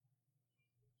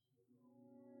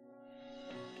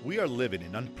We are living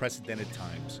in unprecedented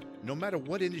times. No matter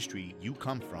what industry you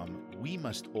come from, we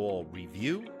must all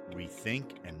review,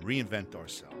 rethink, and reinvent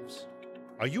ourselves.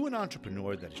 Are you an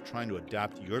entrepreneur that is trying to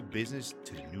adapt your business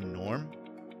to the new norm?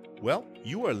 Well,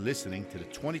 you are listening to the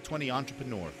 2020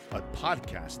 Entrepreneur, a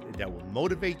podcast that will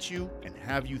motivate you and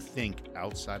have you think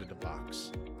outside of the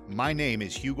box. My name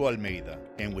is Hugo Almeida,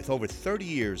 and with over 30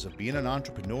 years of being an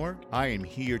entrepreneur, I am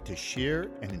here to share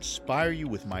and inspire you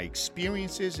with my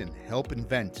experiences and help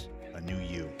invent a new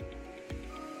you.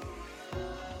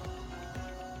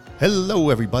 Hello,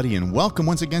 everybody, and welcome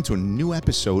once again to a new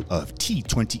episode of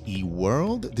T20E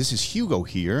World. This is Hugo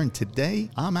here, and today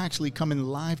I'm actually coming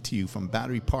live to you from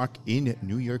Battery Park in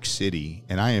New York City.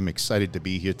 And I am excited to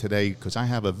be here today because I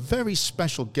have a very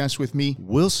special guest with me,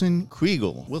 Wilson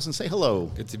Kriegel. Wilson, say hello.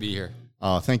 Good to be here.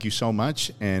 Thank you so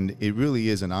much, and it really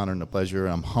is an honor and a pleasure.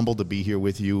 I'm humbled to be here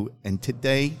with you, and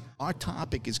today our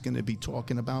topic is going to be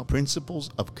talking about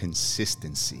principles of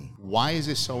consistency. Why is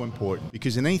this so important?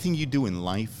 Because in anything you do in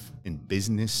life, in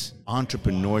business,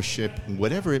 entrepreneurship,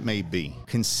 whatever it may be,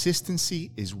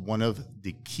 consistency is one of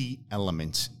the key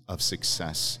elements of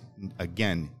success.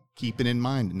 Again, keep it in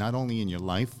mind, not only in your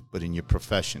life, but in your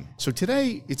profession. So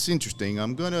today, it's interesting.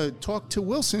 I'm going to talk to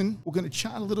Wilson. We're going to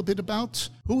chat a little bit about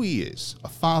who he is, a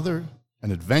father,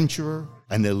 an adventurer,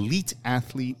 an elite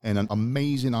athlete, and an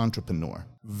amazing entrepreneur.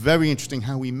 Very interesting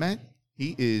how we met.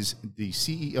 He is the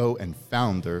CEO and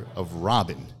founder of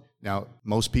Robin. Now,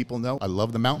 most people know I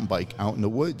love the mountain bike out in the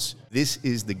woods. This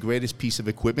is the greatest piece of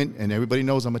equipment, and everybody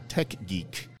knows I'm a tech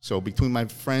geek. So between my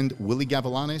friend Willie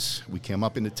Gavilanes, we came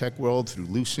up in the tech world through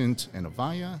Lucent and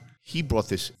Avaya. He brought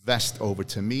this vest over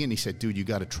to me, and he said, dude, you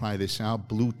got to try this out.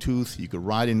 Bluetooth, you could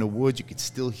ride in the woods. You could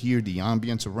still hear the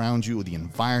ambience around you, the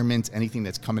environment, anything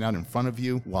that's coming out in front of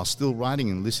you while still riding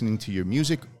and listening to your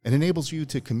music. It enables you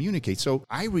to communicate. So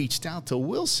I reached out to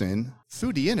Wilson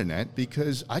through the internet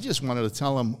because I just wanted to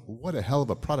tell him what a hell of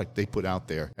a product they put out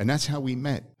there. And that's how we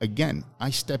met. Again, I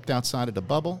stepped outside of the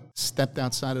bubble, stepped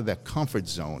outside of that comfort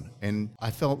zone. And I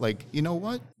felt like, you know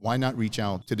what? Why not reach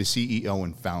out to the CEO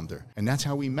and founder? And that's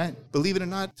how we met. Believe it or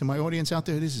not, to my audience out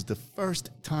there, this is the first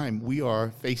time we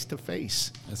are face to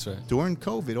face. That's right. During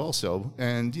COVID also.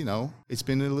 And, you know, it's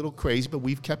been a little crazy, but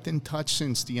we've kept in touch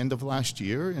since the end of last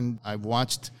year. And I've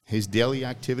watched his daily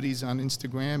activities on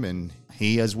Instagram and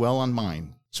he as well on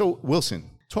mine. So, Wilson,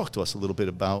 talk to us a little bit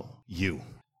about you.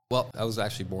 Well, I was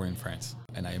actually born in France,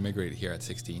 and I immigrated here at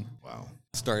 16. Wow.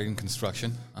 Started in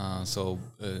construction, so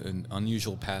an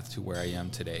unusual path to where I am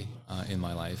today in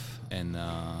my life, and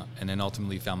then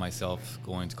ultimately found myself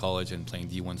going to college and playing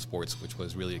D1 sports, which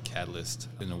was really a catalyst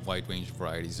in a wide range of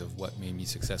varieties of what made me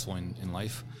successful in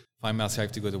life. Find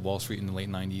myself to go to Wall Street in the late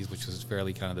 90s, which was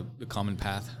fairly kind of the common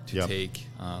path to take.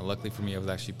 Luckily for me, I was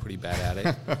actually pretty bad at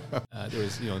it. There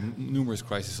was, numerous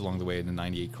crises along the way, in the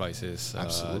 98 crisis,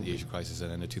 the Asia crisis,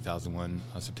 and then the 2001,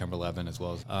 September 11, as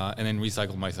well as, and then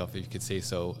recycled myself, if you could say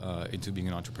so, into being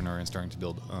an entrepreneur and starting to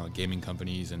build gaming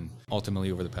companies. And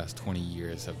ultimately, over the past 20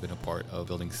 years, I've been a part of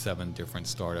building 7 different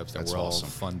startups that were all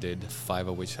funded, 5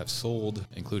 of which have sold,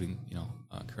 including,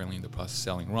 currently in the process of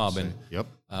selling Robin. Yep.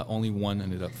 Only one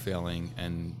ended up failing,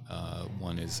 and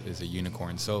one is a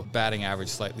unicorn. So batting average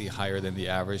slightly higher than the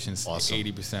average, and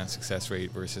 80% success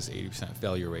rate versus 80%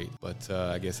 failure rate. But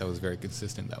I guess I was very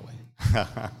consistent that way.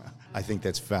 I think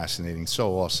that's fascinating.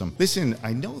 So awesome. Listen,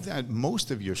 I know that most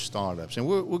of your startups, and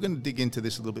we're going to dig into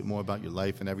this a little bit more about your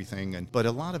life and everything, but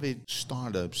a lot of it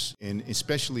startups, and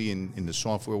especially in the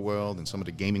software world and some of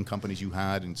the gaming companies you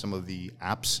had and some of the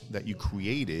apps that you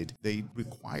created, they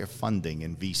require funding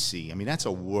and VC. I mean, that's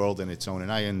a world in its own,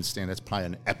 and I understand that's probably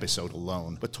an episode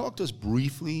alone. But talk to us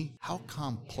briefly, how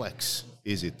complex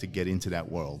is it to get into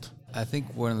that world? I think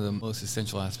one of the most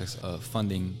essential aspects of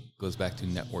funding goes back to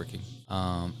networking.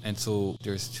 And so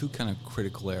there's 2 kind of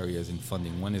critical areas in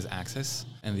funding. One is access,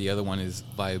 and the other one is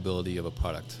viability of a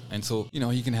product. And so,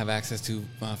 you can have access to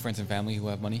friends and family who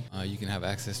have money. You can have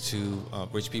access to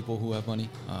rich people who have money.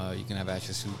 You can have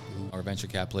access to who are venture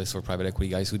capitalists or private equity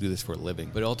guys who do this for a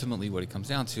living. But ultimately what it comes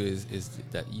down to is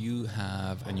that you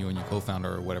have, and you and your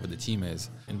co-founder or whatever the team is,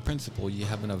 in principle, you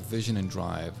have enough vision and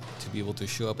drive to be able to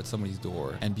show up at somebody's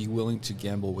door and be willing to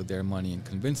gamble with their money and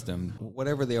convince them,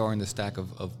 whatever they are in the stack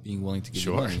of being willing to give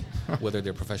you money, whether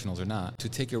they're professionals or not, to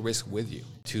take a risk with you,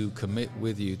 to commit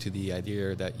with you to the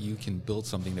idea that you can build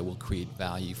something that will create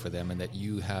value for them, and that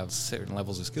you have certain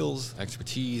levels of skills,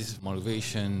 expertise,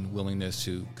 motivation, willingness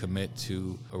to commit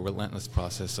to a relentless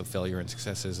process of failure and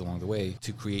successes along the way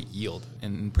to create yield.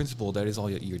 And in principle, that is all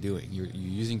you're doing. You're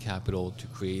using capital to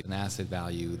create an asset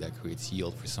value that creates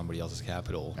yield for somebody else's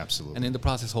capital. Absolutely. And in the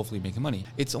process, hopefully making money.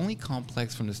 It's only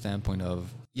complex from the standpoint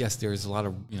of yes, there's a lot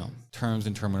of, terms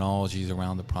and terminologies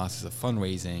around the process of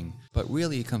fundraising, but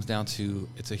really it comes down to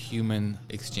it's a human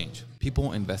exchange.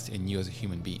 People invest in you as a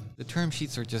human being. The term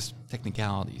sheets are just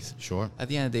technicalities. Sure. At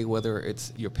the end of the day, whether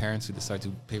it's your parents who decide to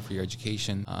pay for your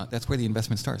education, that's where the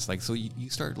investment starts. So you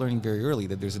start learning very early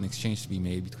that there's an exchange to be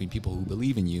made between people who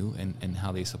believe in you and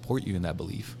how they support you in that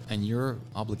belief, and your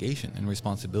obligation and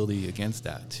responsibility against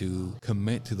that to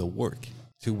commit to the work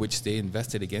to which they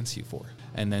invested against you for,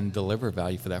 and then deliver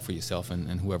value for that for yourself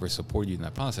and whoever supported you in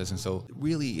that process. And so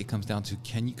really it comes down to,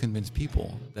 can you convince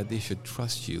people that they should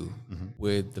trust you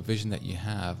with the vision that you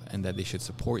have, and that they should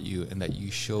support you, and that you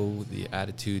show the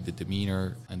attitude, the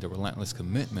demeanor, and the relentless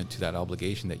commitment to that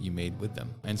obligation that you made with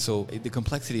them. And so the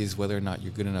complexity is whether or not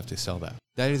you're good enough to sell that.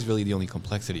 That is really the only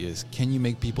complexity, is can you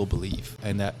make people believe,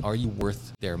 and that are you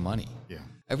worth their money? Yeah.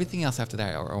 Everything else after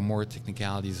that are more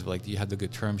technicalities of do you have the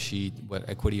good term sheet? What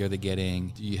equity are they getting?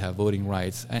 Do you have voting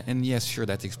rights? And yes, sure,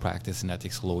 that takes practice, and that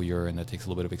takes a lawyer, and that takes a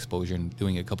little bit of exposure, and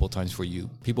doing it a couple of times for you.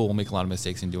 People will make a lot of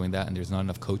mistakes in doing that, and there's not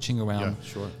enough coaching around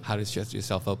how to set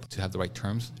yourself up to have the right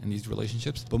terms in these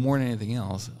relationships. But more than anything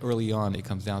else, early on, it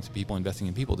comes down to people investing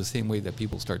in people the same way that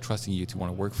people start trusting you to want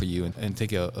to work for you and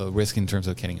take a risk in terms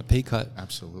of getting a pay cut.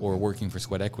 Absolutely. Or working for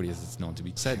sweat equity, as it's known to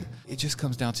be said. It just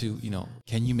comes down to,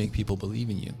 can you make people believe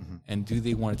in you? And do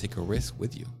they want to take a risk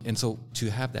with you? And so to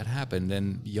have that happen,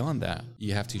 then beyond that,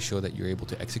 you have to show that you're able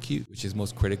to execute, which is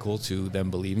most critical to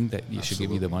them believing that you should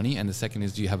give you the money. And the second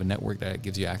is, do you have a network that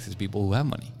gives you access to people who have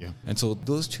money? Yeah. And so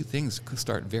those two things could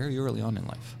start very early on in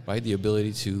life, right? The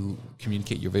ability to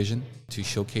communicate your vision, to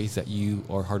showcase that you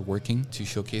are hardworking, to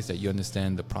showcase that you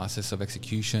understand the process of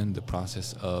execution, the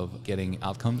process of getting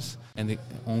outcomes, and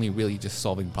only really just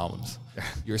solving problems.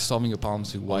 You're solving your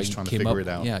problems through why Always you trying to came figure up. it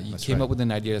out. Yeah, you That's came right. up with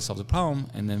an idea to solve the problem,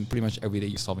 and then pretty much every day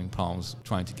you're solving problems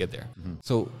trying to get there.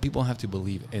 So people have to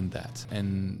believe in that,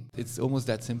 and it's almost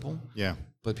that simple. Yeah.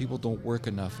 But people don't work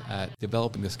enough at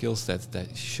developing the skill sets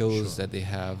that shows that they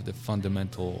have the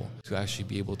fundamental to actually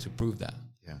be able to prove that.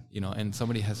 Yeah. And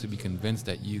somebody has to be convinced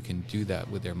that you can do that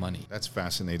with their money. That's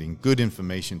fascinating. Good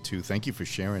information, too. Thank you for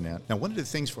sharing that. Now, one of the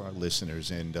things for our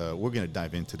listeners, and we're going to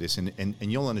dive into this, and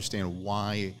you'll understand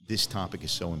why this topic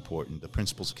is so important, the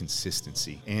principles of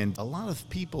consistency. And a lot of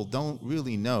people don't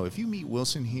really know. If you meet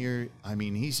Wilson here,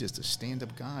 he's just a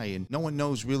stand-up guy, and no one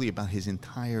knows really about his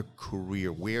entire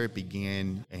career, where it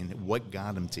began, and what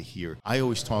got him to here. I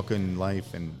always talk in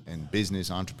life and business,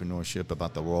 entrepreneurship,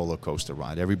 about the roller coaster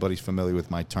ride. Everybody's familiar with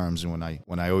my terms, and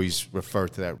when I always refer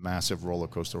to that massive roller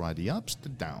coaster ride, the ups, the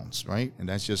downs, right? And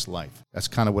that's just life. That's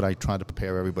kind of what I try to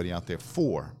prepare everybody out there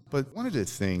for. But one of the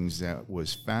things that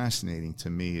was fascinating to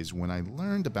me is when I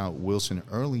learned about Wilson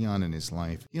early on in his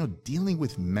life, dealing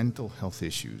with mental health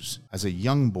issues as a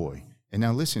young boy. And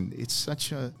now listen, it's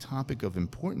such a topic of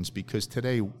importance because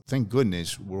today, thank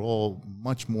goodness, we're all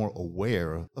much more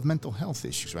aware of mental health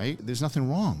issues, right? There's nothing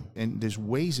wrong. And there's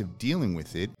ways of dealing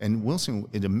with it. And Wilson,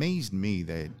 it amazed me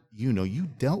that, you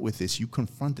dealt with this, you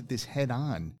confronted this head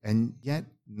on, and yet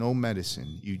no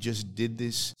medicine. You just did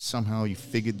this. Somehow you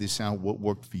figured this out, what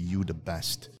worked for you the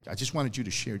best. I just wanted you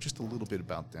to share just a little bit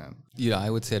about that. Yeah,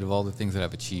 I would say out of all the things that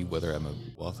I've achieved, whether I'm a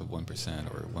wealth of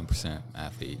 1% or 1%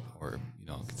 athlete, or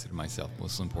consider myself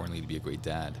most importantly to be a great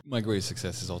dad, my greatest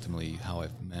success is ultimately how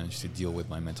I've managed to deal with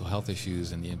my mental health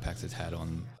issues and the impacts it's had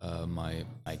on my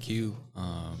IQ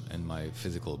and my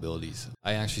physical abilities.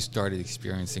 I actually started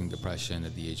experiencing depression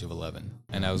at the age of 11,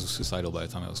 and I was suicidal by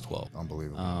the time I was 12.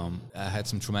 Unbelievable. I had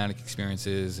some traumatic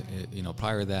experiences.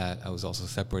 Prior to that, I was also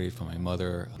separated from my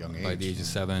mother by the age of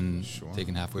 7,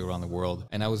 taken halfway around the world.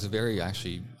 And I was a very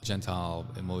actually gentle,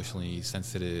 emotionally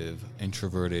sensitive,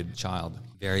 introverted child.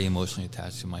 Very emotionally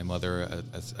attached to my mother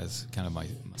as kind of my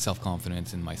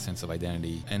self-confidence and my sense of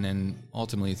identity. And then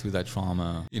ultimately through that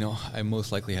trauma, I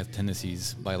most likely had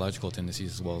tendencies, biological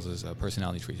tendencies, as well as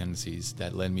personality trait tendencies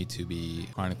that led me to be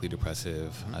chronically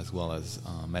depressive as well as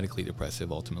medically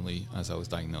depressive ultimately as I was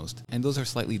diagnosed. And those are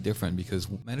slightly different because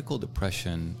medical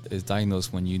depression is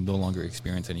diagnosed when you no longer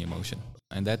experience any emotion.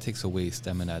 And that takes away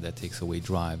stamina, that takes away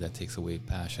drive, that takes away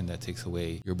passion, that takes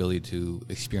away your ability to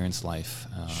experience life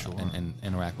and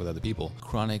interact with other people.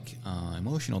 Chronic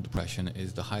emotional depression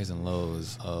is the highs and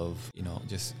lows of,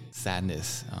 just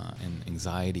sadness and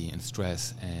anxiety and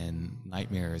stress and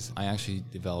nightmares. I actually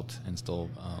developed and still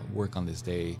work on this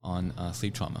day on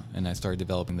sleep trauma. And I started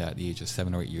developing that at the age of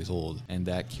 7 or 8 years old. And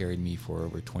that carried me for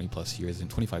over 20 plus years and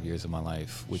 25 years of my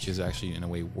life, which is actually in a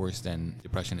way worse than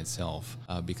depression itself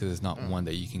because it's not one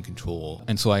that you can control.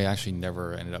 And so I actually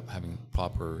never ended up having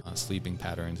proper sleeping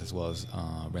patterns as well as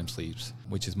REM sleeps,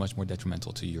 which is much more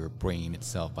detrimental to your brain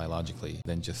itself biologically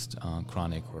than just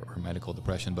chronic or medical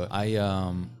depression. But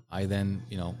I I then,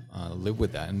 lived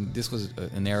with that. And this was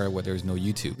an era where there's no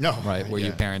YouTube, No, right? Where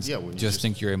your parents when you just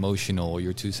think you're emotional, or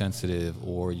you're too sensitive,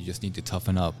 or you just need to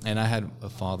toughen up. And I had a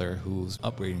father whose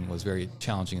upbringing was very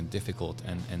challenging and difficult,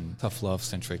 and tough love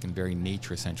centric and very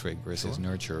nature centric versus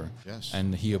nurture. Yes.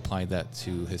 And he applied that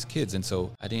to his kids. And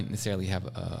so I didn't necessarily have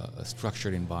a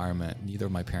structured environment. Neither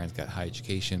of my parents got high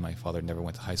education. My father never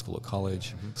went to high school or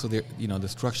college. So the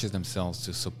structures themselves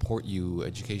to support you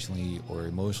educationally or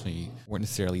emotionally weren't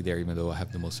necessarily there, even though I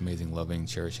have the most amazing, loving,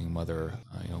 cherishing mother,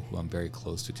 who I'm very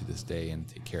close to this day and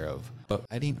take care of. But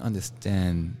I didn't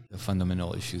understand the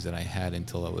fundamental issues that I had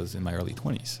until I was in my early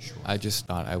 20s. Sure. I just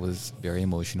thought I was very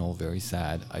emotional, very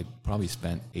sad. I probably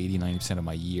spent 80-90% of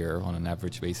my year on an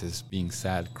average basis being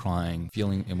sad, crying,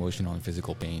 feeling emotional and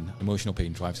physical pain. Emotional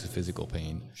pain drives to physical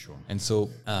pain. Sure. And so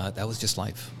that was just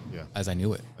life as I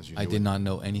knew it. I did not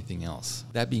know anything else.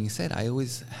 That being said, I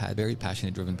always had very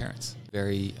passionate, driven parents,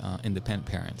 very independent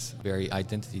parents, very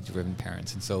identity-driven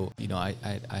parents. And so, I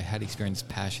had experienced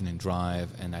passion and drive,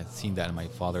 and I'd seen that in my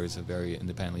father is a very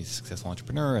independently successful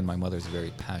entrepreneur, and my mother's a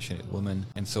very passionate woman.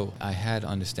 And so I had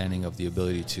understanding of the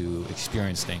ability to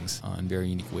experience things in very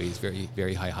unique ways, very,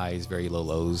 very high highs, very low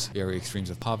lows, very extremes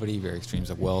of poverty, very extremes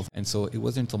of wealth. And so it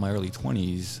wasn't until my early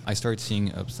 20s, I started seeing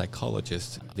a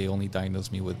psychologist. They only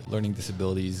diagnosed me with learning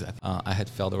disabilities. I had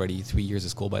failed already 3 years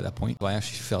of school by that point. So I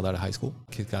actually failed out of high school,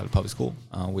 kicked out of public school,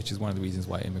 which is one of the reasons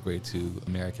why I immigrated to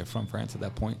America from France at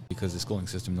that point, because the schooling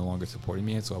system no longer supported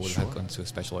me. And so I would have had to go to a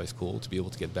specialized school to be able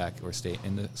to get back or stay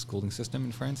in the schooling system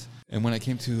in France. And when I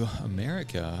came to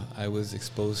America, I was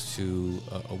exposed to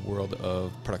a world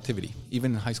of productivity.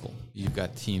 Even in high school, you've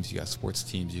got teams, you got sports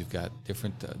teams, you've got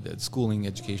different, the schooling,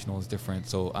 educational is different.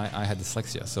 So I had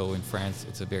dyslexia. So in France,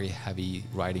 it's a very heavy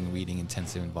writing, reading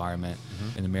intensive environment.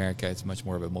 Mm-hmm. In America, it's much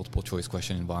more of a multiple choice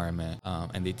question environment.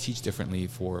 And they teach differently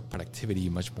for productivity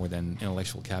much more than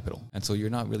intellectual capital. And so you're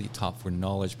not really taught for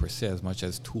knowledge per se as much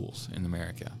as tools in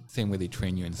America. Same way they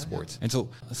train you in sports. And so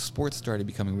sports started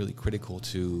becoming really critical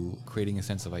to creating a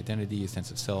sense of identity, a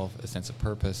sense of self, a sense of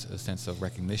purpose, a sense of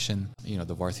recognition,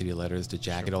 the varsity letters, the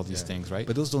jacket, all these things, right?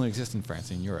 But those don't exist in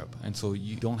France and in Europe. And so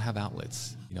you don't have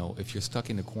outlets. If you're stuck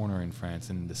in the corner in France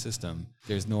in the system,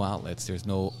 there's no outlets, there's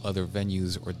no other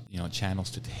venues or channels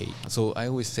to take. So I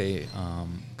always say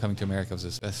coming to America was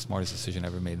the best, smartest decision I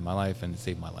ever made in my life, and it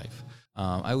saved my life.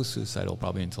 I was suicidal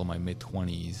probably until my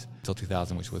mid-20s, until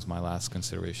 2000, which was my last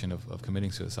consideration of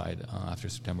committing suicide after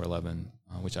September 11,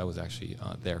 which I was actually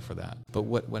there for that. But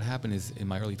what happened is in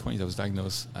my early 20s, I was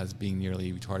diagnosed as being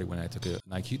nearly retarded when I took an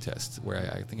IQ test, where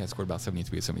I think I scored about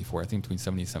 73 or 74. I think between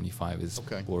 70 and 75 is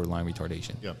borderline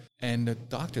retardation. Yep. And the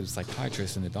doctor, the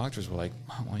psychiatrist, and the doctors were like,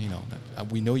 well,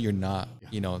 we know you're not,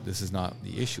 this is not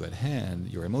the issue at hand.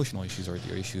 Your emotional issues are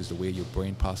your issues, the way your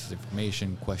brain processes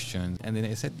information, questions. And then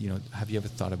they said, have you ever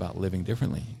thought about living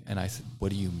differently? And I said,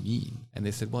 what do you mean? And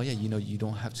they said, well, yeah, you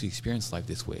don't have to experience life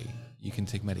this way. You can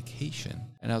take medication.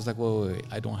 And I was like, wait,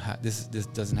 I don't have, this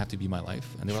doesn't have to be my life.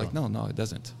 And they were like, no, it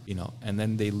doesn't, And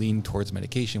then they leaned towards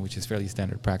medication, which is fairly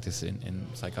standard practice in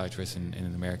psychiatrists and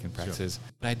in American practices.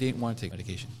 Sure. But I didn't want to take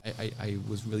medication. I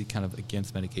was really kind of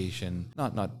against medication,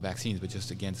 not vaccines, but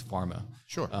just against pharma.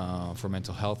 Sure. For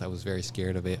mental health, I was very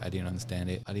scared of it. I didn't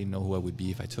understand it. I didn't know who I would be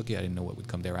if I took it. I didn't know what would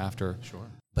come thereafter. Sure.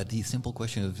 But the simple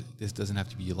question of this doesn't have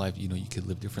to be your life, you could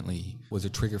live differently was a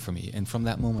trigger for me. And from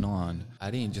that moment on, I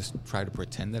didn't just try to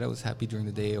pretend that I was happy during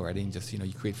the day, or I didn't just,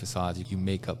 you create facades, you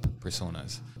make up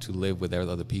personas to live with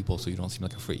other people so you don't seem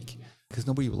like a freak. Because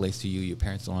nobody relates to you, your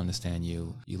parents don't understand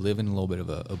you, you live in a little bit of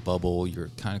a bubble, you're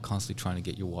kind of constantly trying to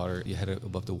get your head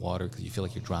above the water because you feel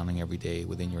like you're drowning every day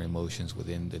within your emotions,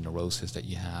 within the neurosis that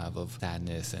you have of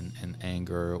sadness and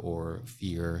anger or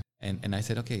fear. And I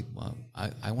said, okay, well,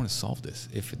 I want to solve this.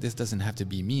 If this doesn't have to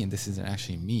be me, and this isn't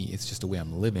actually me, it's just the way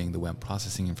I'm living, the way I'm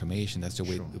processing information, that's the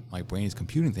way my brain is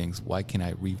computing things, why can't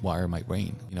I rewire my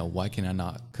brain? Why can I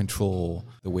not control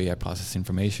the way I process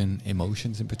information,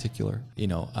 emotions in particular?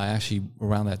 I actually,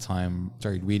 around that time,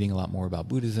 started reading a lot more about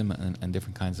Buddhism and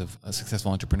different kinds of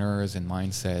successful entrepreneurs and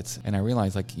mindsets. And I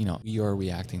realized, we are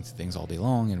reacting to things all day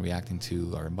long and reacting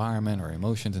to our environment, our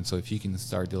emotions. And so if you can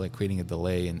start creating a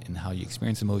delay in how you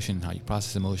experience emotion, how you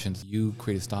process emotions, you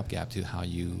create a stopgap to how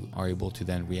you are able to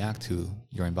then react to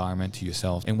your environment, to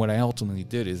yourself. And what I ultimately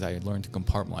did is I learned to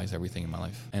compartmentalize everything in my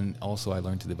life. And also I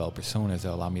learned to develop personas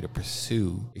that allow me to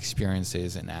pursue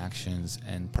experiences and actions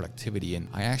and productivity. And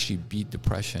I actually beat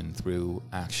depression through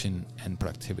action and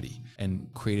productivity, and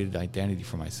created an identity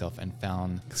for myself, and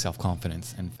found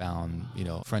self-confidence, and found,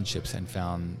 friendships, and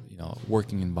found,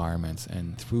 working environments.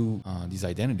 And through these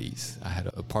identities, I had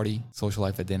a party, social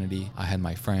life identity. I had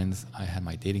my friends, friends, I had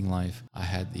my dating life, I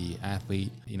had the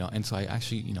athlete, and so I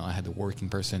actually, I had the working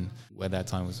person who at that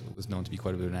time was known to be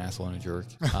quite a bit of an asshole and a jerk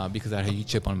because I had a huge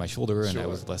chip on my shoulder and I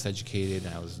was less educated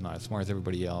and I was not as smart as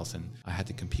everybody else, and I had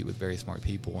to compete with very smart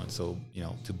people, and so,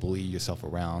 to bully yourself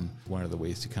around, one of the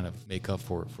ways to kind of make up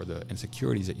for the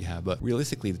insecurities that you have. But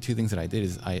realistically, the two things that I did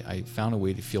is I found a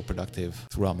way to feel productive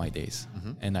throughout my days,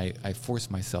 and I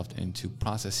forced myself into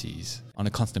processes on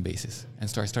a constant basis, and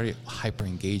so I started hyper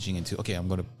engaging into, okay, I'm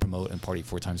going to promote and party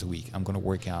 4 times a week. I'm going to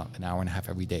work out an hour and a half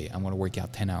every day. I'm going to work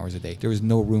out 10 hours a day. There was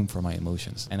no room for my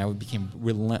emotions, and I became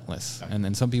relentless.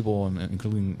 And some people,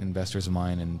 including investors of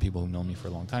mine and people who know me for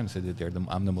a long time, said that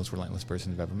I'm the most relentless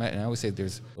person they've ever met. And I always say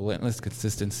there's relentless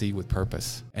consistency with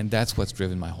purpose, and that's what's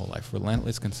driven my whole life.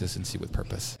 Relentless consistency with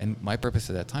purpose. And my purpose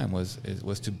at that time was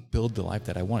to build the life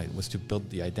that I wanted, was to build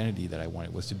the identity that I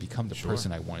wanted, was to become the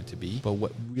person I wanted to be. But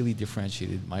what really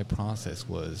differentiated my process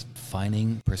was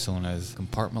finding personas,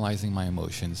 compartmentalizing my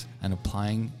emotions, and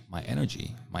applying my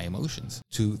energy, my emotions,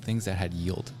 to things that had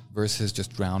yield versus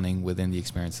just drowning within the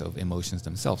experience of emotions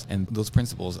themselves. And those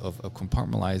principles of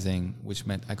compartmentalizing, which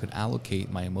meant I could allocate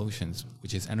my emotions,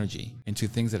 which is energy, into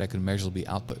things that I could measurably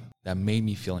output, that made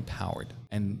me feel empowered.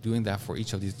 And doing that for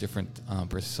each of these different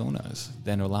personas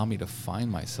then allowed me to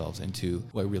find myself into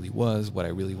who I really was, what I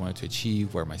really wanted to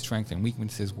achieve, where my strengths and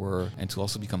weaknesses were, and to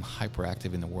also become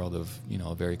hyperactive in the world of,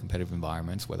 very competitive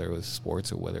environments, whether it was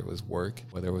sports or whether it was work,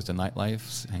 whether it was the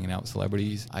nightlife, hanging out with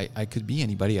celebrities. I could be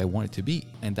anybody I wanted to be.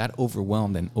 And that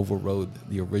overwhelmed and overrode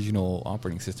the original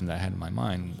operating system that I had in my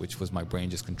mind, which was my brain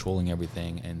just controlling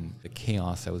everything and the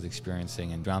chaos I was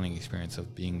experiencing and drowning experience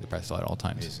of being depressed at all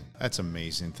times. Amazing. That's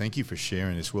amazing. Thank you for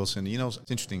sharing this, Wilson. It's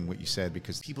interesting what you said,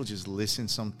 because people just listen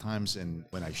sometimes, and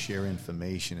when I share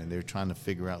information and they're trying to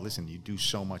figure out, listen, you do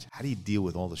so much. How do you deal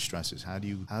with all the stresses? How do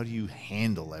you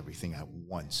handle everything at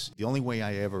once? The only way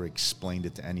I ever explained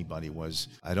it to anybody was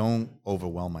I don't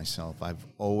overwhelm myself. I've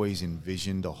always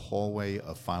envisioned a hallway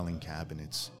of filing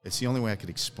cabinets. It's the only way I could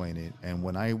explain it. And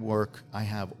when I work, I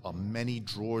have many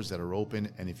drawers that are open.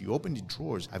 And if you open the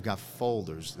drawers, I've got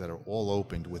folders that are all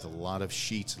opened with a lot of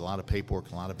sheets, a lot of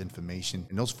paperwork, a lot of information.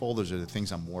 And those folders are the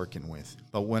things I'm working with.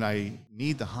 But when I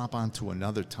need to hop onto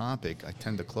another topic, I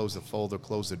tend to close the folder,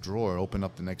 close the drawer, open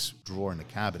up the next drawer in the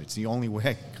cabinet. It's the only way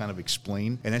I can kind of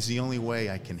explain. And that's the only way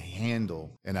I can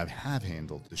handle, and I have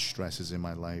handled, the stresses in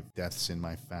my life, deaths in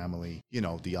my family,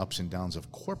 the ups and downs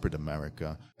of corporate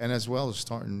America, and as well as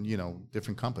starting,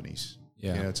 different companies.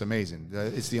 Yeah. It's amazing.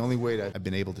 It's the only way that I've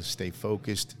been able to stay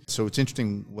focused. So it's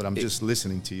interesting what I'm just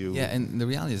listening to you. Yeah, and the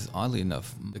reality is, oddly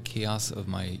enough, the chaos of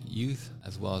my youth,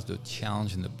 as well as the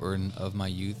challenge and the burden of my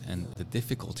youth and the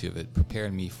difficulty of it,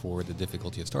 prepared me for the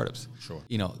difficulty of startups. Sure.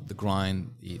 The grind,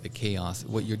 the chaos.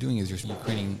 What you're doing is you're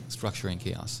creating structure and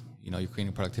chaos. You're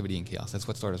creating productivity in chaos. That's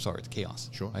what startups are. It's chaos.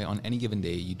 Sure. Right? On any given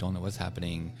day, you don't know what's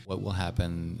happening, what will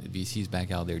happen. VCs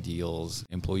back out their deals,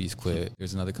 employees quit.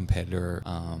 There's another competitor.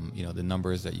 The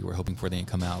numbers that you were hoping for, they didn't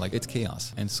come out. Like, it's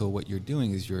chaos. And so what you're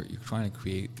doing is you're trying to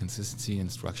create consistency and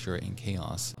structure in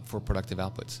chaos for productive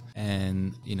outputs.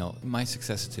 And, my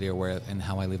success today, and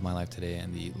how I live my life today,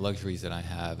 and the luxuries that I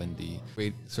have, and the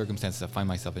great circumstances I find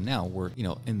myself in now were,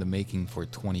 in the making for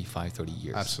 25, 30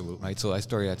 years. Absolutely. Right? So I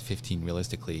started at 15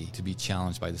 realistically, to be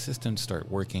challenged by the system,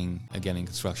 start working again in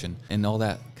construction, and all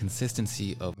that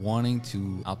consistency of wanting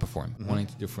to outperform, wanting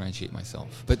to differentiate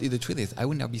myself. But the truth is, I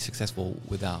would not be successful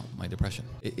without my depression.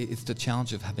 It's the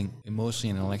challenge of having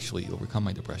emotionally and intellectually overcome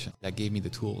my depression that gave me the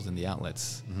tools and the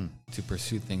outlets to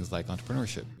pursue things like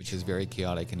entrepreneurship, which is very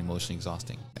chaotic and emotionally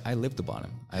exhausting. I lived the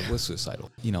bottom. I was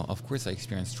suicidal. Of course I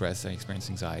experienced stress, I experienced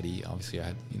anxiety. Obviously I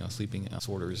had, sleeping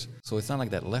disorders. So it's not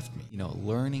like that left me.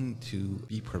 Learning to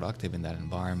be productive in that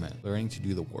environment, learning to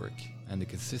do the work and the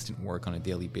consistent work on a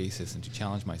daily basis and to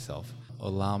challenge myself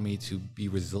allow me to be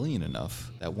resilient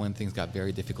enough that when things got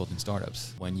very difficult in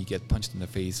startups, when you get punched in the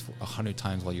face 100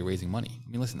 times while you're raising money.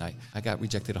 I mean, listen, I got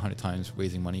rejected 100 times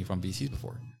raising money from VCs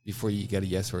before you get a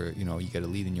yes or, you get a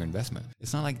lead in your investment.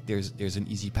 It's not like there's an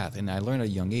easy path. And I learned at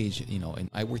a young age, and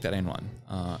I worked at Enron,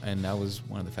 and I was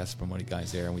one of the fastest promoted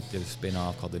guys there. And we did a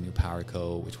spin-off called the New Power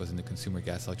Co., which was in the consumer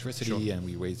gas electricity. Sure. And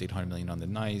we raised $800 million on the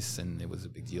NICE, and it was a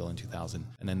big deal in 2000.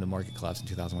 And then the market collapsed in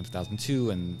 2001, 2002,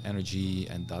 and energy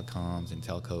and dot-coms and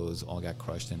telcos all got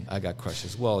crushed. And I got crushed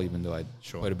as well, even though I had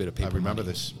quite a bit of paper I remember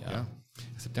money. this, yeah.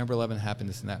 September 11th happened,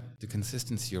 this and that. The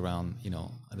consistency around,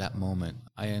 that moment,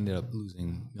 I ended up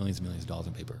losing millions and millions of dollars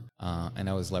in paper. And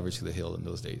I was leveraged to the hill in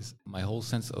those days. My whole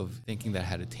sense of thinking that I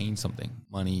had attained something,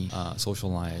 money,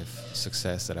 social life,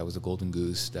 success, that I was a golden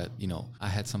goose, that, I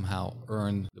had somehow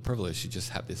earned the privilege to just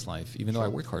have this life, even though I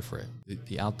worked hard for it.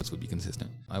 The outputs would be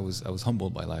consistent. I was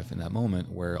humbled by life in that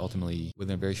moment, where ultimately,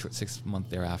 within a very short 6 months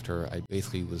thereafter, I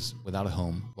basically was without a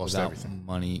home, without everything.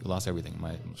 money, lost everything.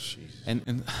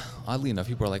 And oddly enough,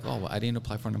 people are like, oh, well, I didn't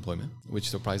apply for unemployment, which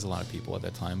surprised a lot of people at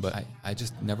that time. But I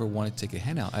just never wanted to take a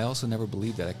handout. I also never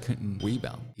believed that I couldn't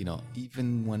rebound.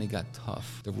 Even when it got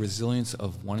tough, the resilience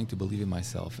of wanting to believe in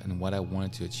myself and what I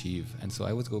wanted to achieve. And so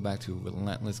I always go back to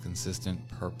relentless, consistent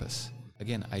purpose.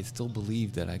 Again, I still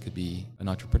believe that I could be an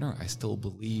entrepreneur. I still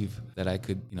believe that I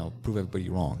could, prove everybody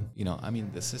wrong.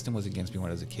 The system was against me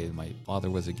when I was a kid. My father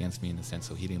was against me in the sense,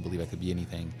 so he didn't believe I could be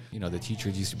anything. The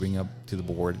teachers used to bring up to the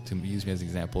board to use me as an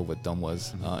example of what dumb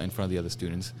was in front of the other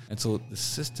students. And so the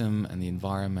system and the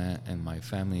environment and my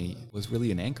family was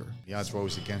really an anchor. The odds were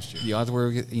always against you. The odds were,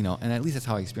 and at least that's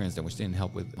how I experienced it, which didn't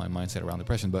help with my mindset around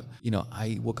depression. But,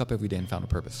 I woke up every day and found a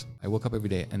purpose. I woke up every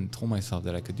day and told myself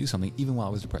that I could do something even while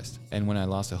I was depressed. And when I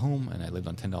lost a home and I lived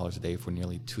on $10 a day for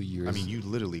nearly 2 years. You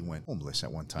literally went homeless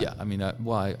at one time. Yeah,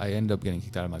 I ended up getting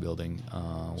kicked out of my building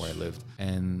where I lived,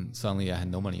 and suddenly I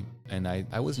had no money, and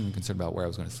I wasn't even concerned about where I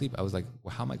was going to sleep. I was like,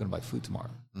 well, how am I going to buy food tomorrow?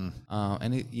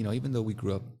 And even though we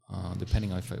grew up,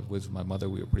 depending on if it was my mother,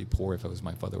 we were pretty poor. If it was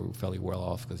my father, we were fairly well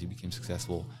off because he became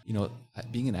successful.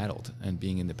 Being an adult and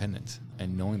being independent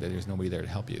and knowing that there's nobody there to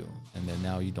help you, and then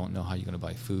now you don't know how you're going to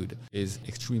buy food, is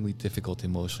extremely difficult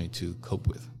emotionally to cope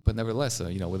with. But nevertheless,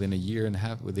 within a year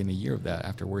of that,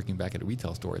 after working back at a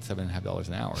retail store at $7.50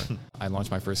 an hour, I launched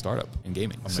my first startup in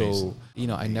gaming. Amazing.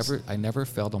 So, I never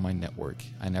failed on my network.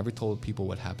 I never told people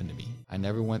what happened to me. I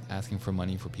never went asking for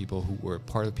money for people who were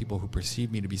part of people who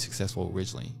perceived me to be successful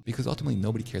originally, because ultimately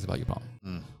nobody cares about your problem.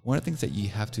 One of the things that you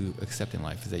have to accept in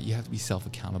life is that you have to be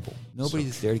self-accountable.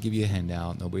 Nobody's there to give you a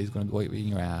handout. Nobody's going to wipe in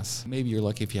your ass. Maybe you're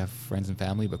lucky if you have friends and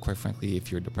family, but quite frankly,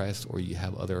 if you're depressed or you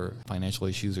have other financial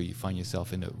issues or you find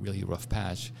yourself in a really rough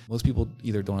patch, most people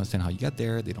either don't understand how you get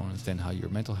there, they don't understand how your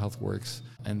mental health works,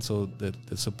 and so the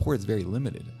support is very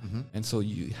limited. And so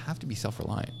you have to be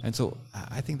self-reliant. And so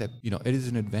I think that, it is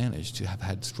an advantage to have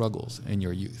had struggles in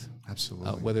your youth.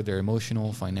 Absolutely. Whether they're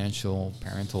emotional, financial,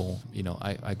 parental.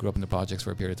 I grew up in the projects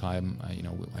for a period of time.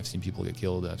 I've seen people get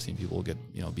killed. I've seen people get,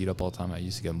 beat up all the time. I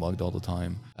used to get mugged all the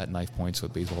time at knife points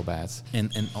with baseball bats.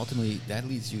 And ultimately, that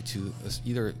leads you to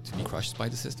either to be crushed by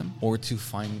the system or to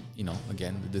find,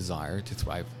 again, the desire to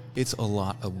thrive. It's a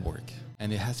lot of work.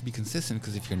 And it has to be consistent,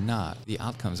 because if you're not, the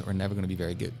outcomes are never going to be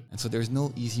very good. And so there's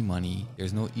no easy money.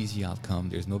 There's no easy outcome.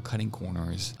 There's no cutting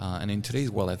corners. And in today's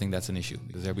world, I think that's an issue,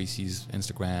 because everybody sees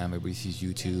Instagram, everybody sees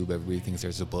YouTube, everybody thinks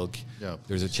there's a book,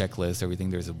 there's a checklist, everything.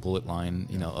 There's a bullet line,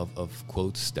 of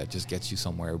quotes that just gets you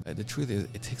somewhere. But the truth is,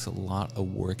 it takes a lot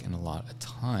of work and a lot of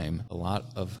time, a lot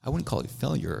of, I wouldn't call it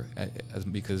failure,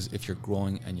 because if you're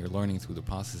growing and you're learning through the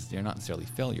process, they're not necessarily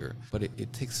failure, but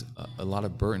it takes a lot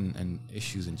of burden and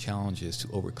issues and challenges to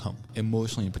overcome,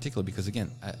 emotionally in particular, because again,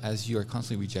 as you are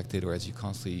constantly rejected or as you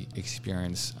constantly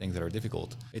experience things that are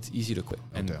difficult, it's easy to quit.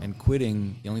 And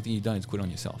quitting, the only thing you've done is quit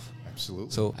on yourself.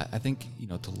 Absolutely. So I think,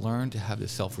 to learn to have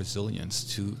this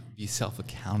self-resilience, to be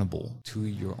self-accountable to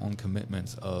your own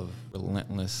commitments of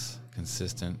relentless,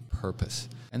 consistent purpose.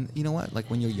 And you know what? Like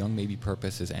when you're young, maybe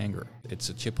purpose is anger. It's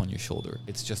a chip on your shoulder.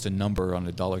 It's just a number on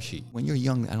a dollar sheet. When you're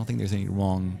young, I don't think there's any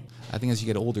wrong. I think as you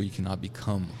get older, you cannot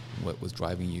become what was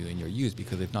driving you in your youth,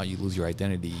 because if not, you lose your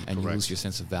identity and you lose your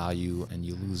sense of value and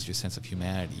you lose your sense of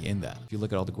humanity in that. If you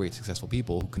look at all the great successful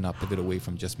people who cannot pivot away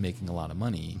from just making a lot of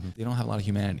money, they don't have a lot of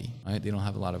humanity, right? They don't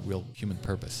have a lot of real human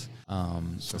purpose.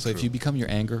 So if you become your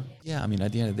anger, at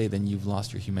the end of the day, then you've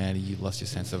lost your humanity, you've lost your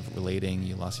sense of relating,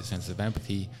 you lost your sense of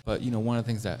empathy. But, one of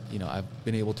the things that, I've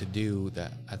been able to do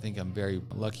that I think I'm very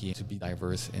lucky to be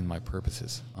diverse in my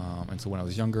purposes. And so when I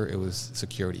was younger, it was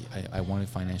security. I wanted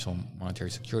financial,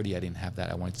 monetary security. I didn't have that.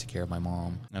 I wanted to take care of my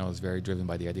mom. And I was very driven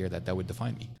by the idea that that would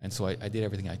define me. And so I did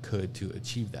everything I could to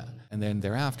achieve that. And then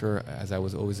thereafter, as I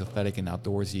was always athletic and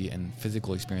outdoorsy, and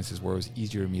physical experiences were always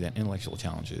easier to me than intellectual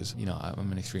challenges.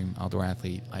 I'm an extreme outdoor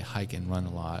athlete. I hike and run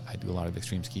a lot. I do a lot of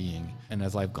extreme skiing. And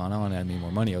as life gone on and I made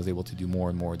more money, I was able to do more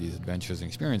and more of these these adventures and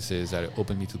experiences that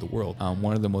opened me to the world.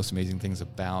 One of the most amazing things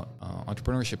about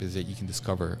entrepreneurship is that you can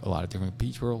discover a lot of different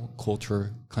people,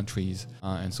 culture, countries.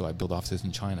 And so I built offices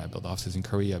in China, I built offices in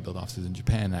Korea, I built offices in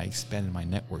Japan. And I expanded my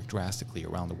network drastically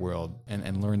around the world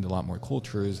and learned a lot more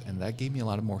cultures. And that gave me a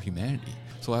lot of more humanity.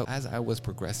 So as I was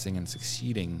progressing and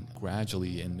succeeding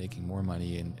gradually and making more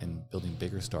money and building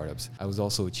bigger startups, I was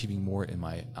also achieving more in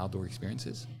my outdoor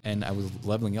experiences. And I was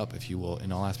leveling up, if you will,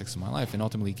 in all aspects of my life. And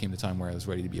ultimately came the time where I was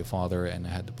ready to be a father, and I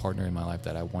had the partner in my life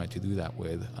that I wanted to do that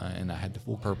with. And I had the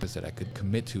full purpose that I could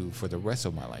commit to for the rest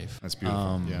of my life. That's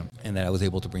beautiful. Yeah. And that I was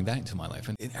able to bring that into my life.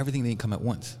 And everything didn't come at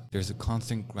once. There's a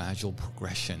constant gradual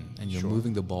progression, and you're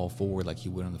moving the ball forward like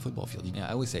you would on the football field.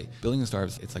 I always say, building a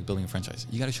startup, it's like building a franchise.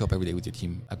 You got to show up every day with your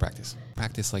team at practice.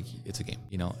 Practice like it's a game.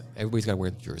 Everybody's got to wear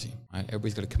the jersey. Right?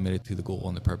 Everybody's got to commit it to the goal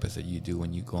and the purpose that you do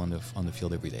when you go on the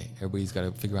field every day. Everybody's got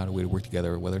to figure out a way to work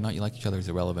together. Whether or not you like each other is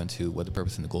irrelevant to what the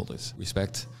purpose and the goal is.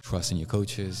 Respect, trust in your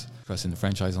coaches, trust in the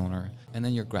franchise owner, and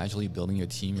then you're gradually building your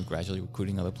team. You're gradually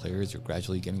recruiting other players. You're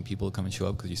gradually getting people to come and show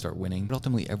up because you start winning. But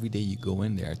ultimately, every day you go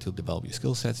in there to develop your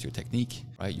skill sets, your technique,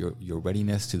 right, your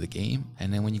readiness to the game.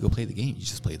 And then when you go play the game, you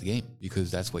just play the game because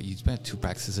that's what you spent 2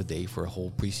 practices a day for a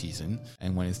whole preseason.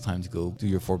 And when it's time to go do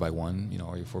your 4x1,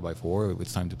 or your 4x4,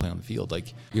 it's time to play on the field.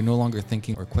 Like, you're no longer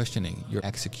thinking or questioning, you're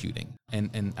executing.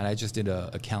 And I just did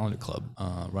a calendar club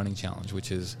running challenge,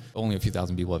 which is only a few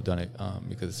thousand people have done it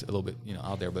because it's a little bit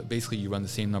out there. But basically, you run the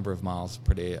same number of miles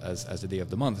per day as the day of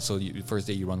the month. So the first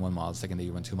day you run 1 mile, the second day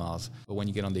you run 2 miles. But when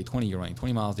you get on day 20, you're running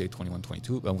 20 miles. Day 21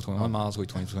 miles. Day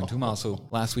 22 miles. So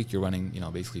last week you're running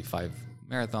basically 5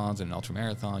 marathons and an ultra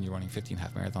marathon. You're running 15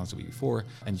 half marathons the week before.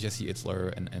 And Jesse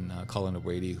Itzler and Colin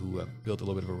O'Brady, who I've built a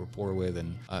little bit of a rapport with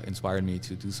and inspired me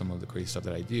to do some of the crazy stuff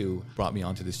that I do, brought me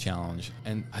onto this challenge.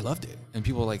 And I loved it. And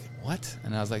people were like, what?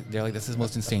 And I was like, they're like, that's the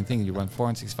most insane thing. You run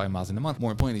 465 miles in a month.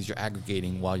 More importantly is you're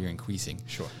aggregating while you're increasing.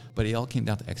 Sure. But it all came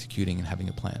down to executing and having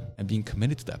a plan and being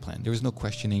committed to that plan. There was no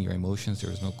questioning your emotions. There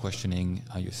was no questioning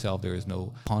yourself. There was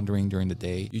no pondering during the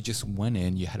day. You just went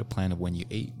in. You had a plan of when you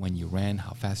ate, when you ran,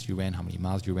 how fast you ran, how many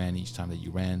miles you ran each time that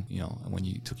you ran, and when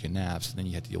you took your naps. And then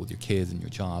you had to deal with your kids and your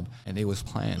job. And it was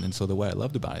planned. And so what I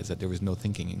loved about it is that there was no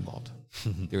thinking involved.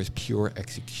 There was pure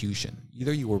execution.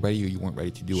 Either you were ready or you weren't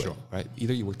ready to do it, right?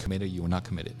 Either you were committed or you were not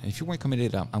committed. And if you weren't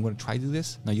committed, I'm going to try to do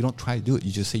this. No, you don't try to do it.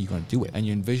 You just say you're going to do it. And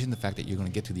you envision the fact that you're going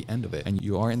to get to the end of it. And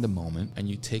you are in the moment and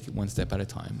you take it one step at a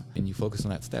time. And you focus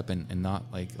on that step and not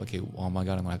like, okay, oh my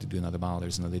God, I'm going to have to do another mile.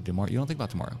 There's another day tomorrow. You don't think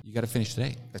about tomorrow. You got to finish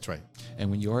today. That's right. And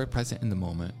when you are present in the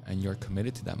moment and you're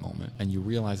committed to that moment and you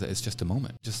realize that it's just a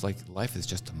moment, just like life is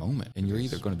just a moment. And you're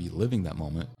either going to be living that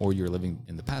moment or you're living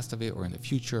in the past of it or in the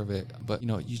future of it. But,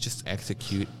 you just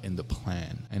execute in the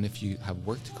plan. And if you have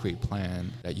worked to create a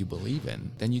plan that you believe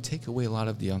in, then you take away a lot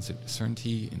of the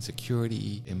uncertainty,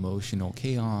 insecurity, emotional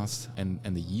chaos, and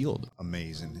the yield.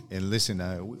 Amazing. And listen,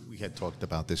 we had talked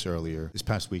about this earlier. This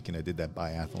past weekend, I did that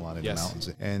biathlon in the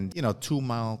mountains. And,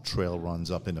 2-mile trail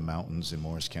runs up in the mountains in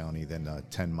Morris County, then a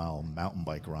 10-mile mountain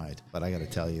bike ride. But I got to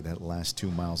tell you, that last 2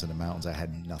 miles in the mountains, I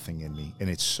had nothing in me. And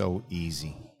it's so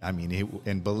easy. I mean,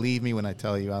 and believe me when I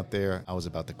tell you out there, I was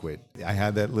about to quit. I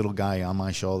had that little guy on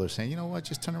my shoulder saying, you know what,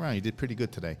 just turn around. You did pretty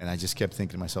good today. And I just kept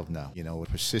thinking to myself, no.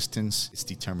 Persistence, it's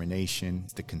determination,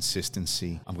 it's the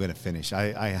consistency. I'm going to finish.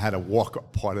 I had to walk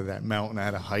up part of that mountain. I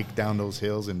had to hike down those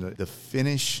hills. And the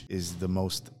finish is the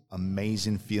most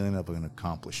amazing feeling of an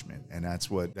accomplishment. And that's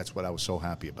what I was so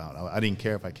happy about. I didn't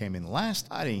care if I came in last.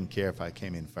 I didn't care if I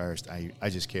came in first. I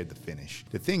just cared to finish.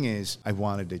 The thing is, I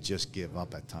wanted to just give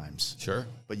up at times. Sure.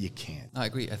 But you can't. I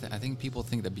agree. I think people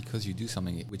think that because you do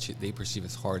something which they perceive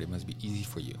as hard, it must be easy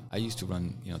for you. I used to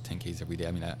run 10Ks every day.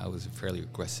 I mean, I was a fairly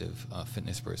aggressive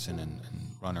fitness person and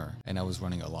runner, and I was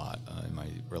running a lot in my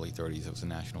early 30s. I was a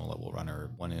national level runner,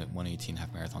 1:18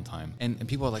 half marathon time. And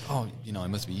people are like, oh, it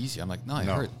must be easy. I'm like, no, it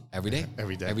hurt. Every day?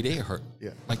 Every day. Every day it hurt. Yeah.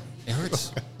 Like, it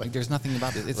hurts. Like, there's nothing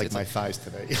about it. It's my thighs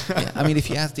today. Yeah, I mean, if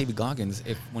you ask David Goggins,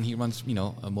 when he runs,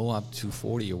 a Moab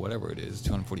 240 or whatever it is,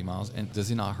 240 miles, and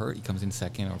does it not hurt? He comes in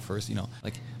second or first,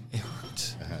 it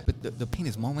hurts. Uh-huh. But the pain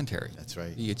is momentary. That's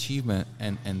right. The achievement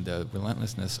and the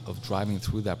relentlessness of driving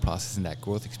through that process and that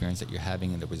growth experience that you're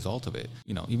having and the result of it,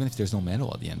 even if there's no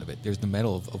medal at the end of it, there's the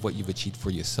medal of what you've achieved for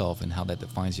yourself and how that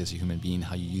defines you as a human being,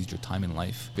 how you used your time in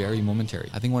life. Very momentary.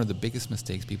 I think one of the biggest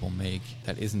mistakes people make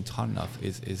that isn't taught enough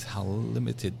is how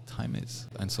limited time is.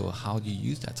 And so how do you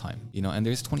use that time? And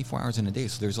there's 24 hours in a day.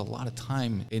 So there's a lot of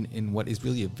time in what is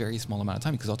really a very small amount of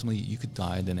time, because ultimately you could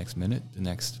die the next minute, the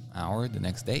next hour, the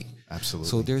next day. Absolutely.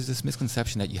 So there's this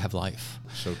misconception that you have life.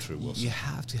 So true, Wilson. You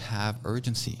have to have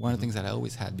urgency. One of the things that I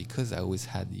always had, because I always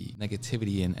had the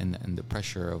negativity and the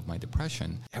pressure of my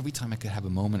depression, every time I could have a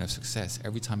moment of success,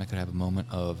 every time I could have a moment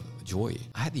of joy,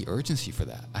 I had the urgency for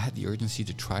that. I had the urgency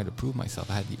to try to prove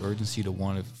myself. I had the urgency to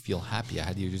want to feel happy. I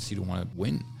had the urgency to want to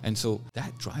win. And so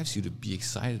that drives you to be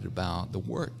excited about the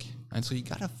work. And so you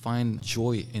got to find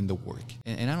joy in the work.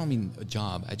 And I don't mean a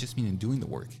job. I just mean in doing the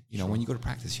work. When you go to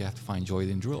practice, you have to find joy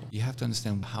in drill. You have to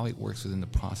understand how it works within the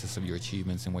process of your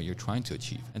achievements and what you're trying to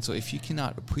achieve. And so if you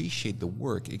cannot appreciate the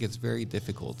work, it gets very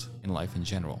difficult in life in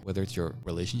general, whether it's your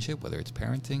relationship, whether it's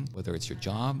parenting, whether it's your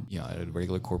job, at a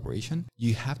regular corporation.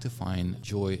 You have to find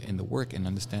joy in the work and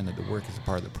understand that the work is a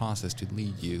part of the process to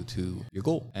lead you to your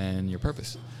goal and your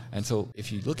purpose. And so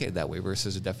if you look at it that way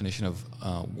versus a definition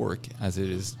of work as it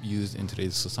is used in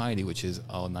today's society, which is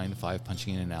 9 to 5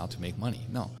 punching in and out to make money.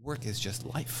 No, work is just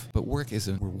life. But work is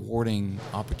a rewarding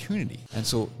opportunity. And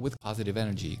so with positive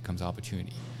energy comes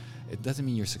opportunity. It doesn't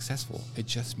mean you're successful. It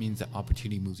just means that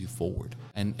opportunity moves you forward.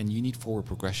 And you need forward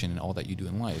progression in all that you do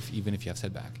in life, even if you have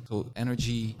setback. So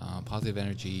energy, positive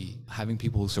energy, having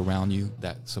people who surround you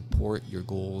that support your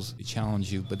goals, they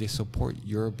challenge you, but they support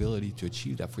your ability to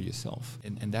achieve that for yourself.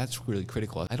 And that's really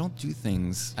critical. I don't do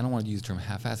things, I don't want to use the term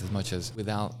half-ass as much as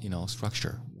without,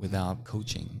 structure, without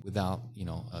coaching, without,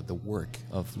 the work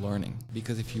of learning.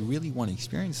 Because if you really want to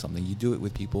experience something, you do it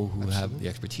with people who have the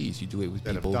expertise. You do it with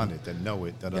that people have done it, that know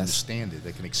it, that understand it,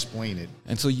 that can explain it.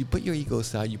 And so you put your ego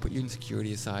aside, you put your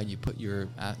insecurity aside, you put your,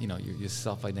 your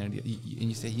self-identity, and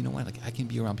you say, you know what, like I can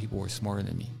be around people who are smarter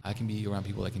than me. I can be around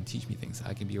people that can teach me things.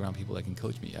 I can be around people that can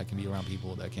coach me. I can be around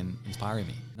people that can inspire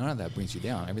me. None of that brings you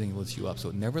down. Everything lifts you up.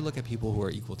 So never look at people who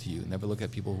are equal to you. Never look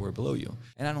at people who are below you.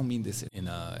 And I don't mean this in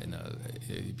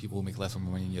people who make less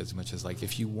money than you, as much as like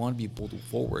if you want to be pulled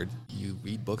forward, you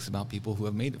read books about people who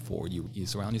have made it forward. You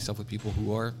surround yourself with people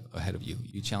who are ahead of you.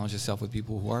 You challenge yourself with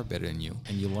people who are better than you,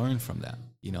 and you learn from that.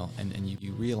 And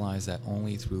you realize that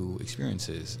only through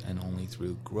experiences and only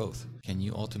through growth can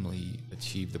you ultimately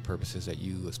achieve the purposes that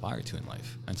you aspire to in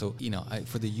life. And so,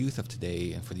 for the youth of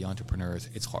today and for the entrepreneurs,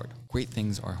 it's hard. Great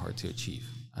things are hard to achieve.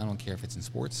 I don't care if it's in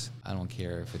sports. I don't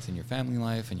care if it's in your family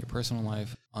life and your personal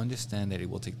life. Understand that it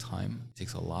will take time. It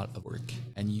takes a lot of work.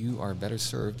 And you are better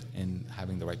served in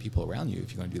having the right people around you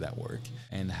if you're going to do that work,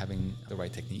 and having the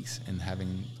right techniques and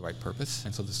having the right purpose.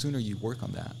 And so the sooner you work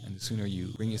on that and the sooner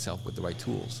you bring yourself with the right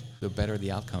tools, the better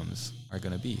the outcomes are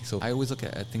going to be. So I always look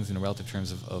at things in relative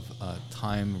terms of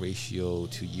time ratio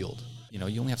to yield.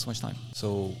 You only have so much time.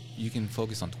 So you can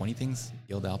focus on 20 things.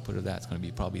 Yield output of that's going to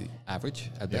be probably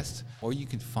average at best. Or you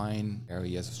can find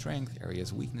areas of strength,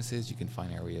 areas of weaknesses. You can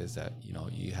find areas that,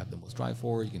 you have the most drive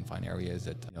for. You can find areas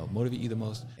that, motivate you the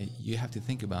most. And you have to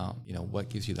think about, what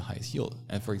gives you the highest yield.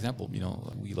 And for example,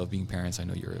 we love being parents. I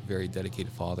know you're a very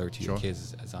dedicated father to your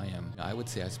kids as I am. I would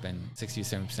say I spend 60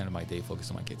 to 70% of my day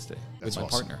focused on my kids today with my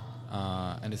partner.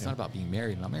 And it's not about being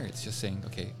married and not married. It's just saying,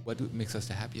 okay, what makes us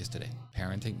the happiest today?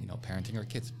 Parenting our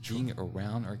kids, being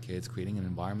around our kids, creating an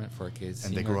environment for our kids.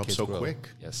 And they grow up so quick.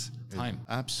 Yes, time.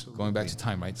 Absolutely. Going back to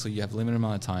time, right? So you have a limited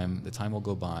amount of time. The time will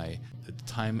go by. The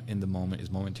time in the moment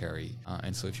is momentary.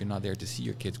 And so if you're not there to see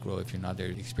your kids grow, if you're not there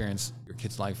to experience your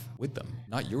kids' life with them,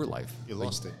 not your life. You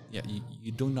lost it. Yeah,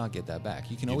 you do not get that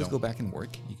back. You can always go back and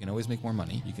work. You can always make more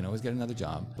money. You can always get another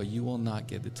job. But you will not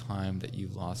get the time that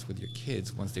you've lost with your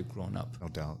kids once they've grown up. No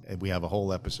doubt. And we have a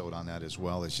whole episode on that as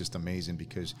well. It's just amazing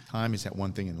because time is that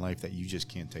one thing in life that you just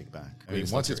can't take back. I mean,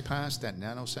 once it's passed, that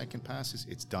nanosecond passes,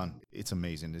 it's done. It's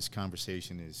amazing. This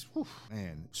conversation is,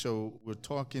 man. So we're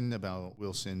talking about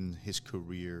Wilson, his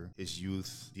career, his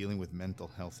youth, dealing with mental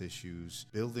health issues,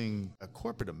 building a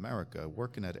corporate America,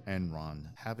 working at Enron,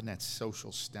 having that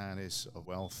social status of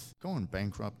wealth, going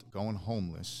bankrupt, going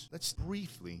homeless. Let's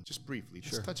briefly, just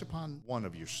touch upon one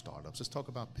of your startups. Let's talk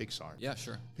about PicsArt. Yeah,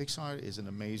 sure. PicsArt is an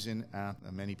amazing app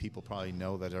that many people probably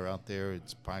know that are out there.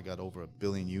 It's probably got over 1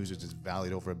 billion users. It's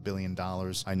valued over $1 billion.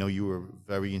 I know you were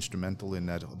very instrumental in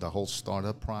the whole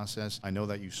startup process. I know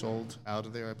that you sold out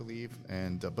of there, I believe.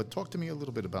 But talk to me a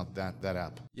little bit about that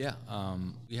app. Yeah,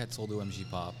 we had sold OMG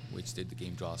Pop, which did the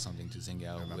game Draw Something to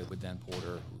Zynga with Dan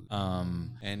Porter.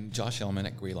 And Josh Ellman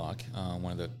at Greylock,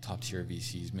 one of the top tier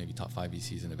VCs, maybe top 5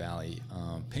 VCs in the Valley,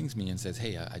 pings me and says,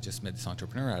 hey, I just met this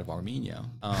entrepreneur out of Armenia.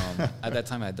 At that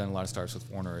time, I had done a lot of startups with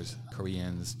foreigners,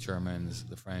 Koreans, Germans,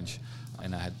 the French,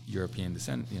 and I had European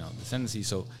descendancy.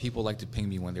 So people like to ping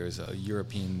me when there's a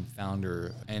European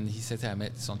founder, and he said, I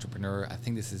met this entrepreneur. I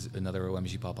think this is another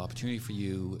OMG Pop opportunity for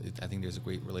you. I think there's a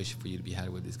great relationship for you to be had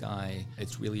with this guy.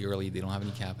 It's really early. They don't have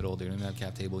any capital. They don't even have a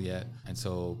cap table yet. And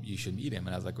so you should meet him.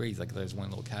 And I was like, great. He's like, there's one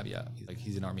little caveat. He's like,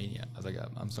 he's in Armenia. I was like,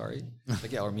 I'm sorry? He's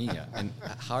like, yeah, Armenia. And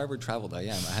however traveled I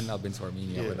am, I had not been to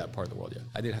Armenia or that part of the world yet.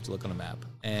 I did have to look on a map.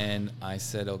 And I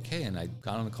said, okay. And I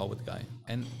got on a call with the guy.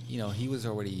 And, he was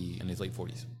already in his late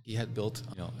 40s. He had built,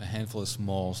 a handful of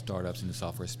small startups in the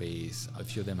software space. A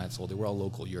few of them had sold. They were all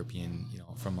local European,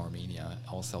 from Armenia,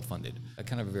 all self-funded. A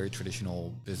kind of a very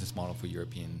traditional business model for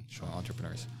European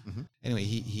entrepreneurs. Mm-hmm. Anyway,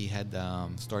 he had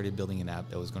started building an app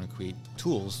that was going to create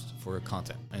tools for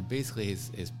content. And basically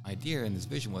his idea and his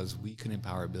vision was we could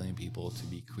empower 1 billion people to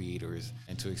be creators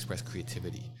and to express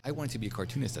creativity. I wanted to be a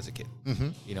cartoonist as a kid,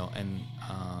 and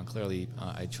clearly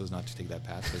I chose not to take that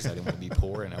path because I didn't want to be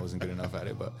poor and I wasn't good enough at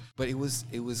it. But it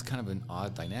was kind of an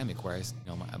odd dynamic where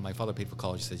my father paid for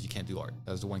college, says you can't do art.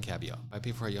 That was the one caveat. I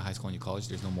paid for your high school and your college,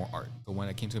 there's no more art. But when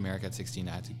I came to America at 16,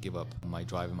 I had to give up my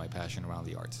drive and my passion around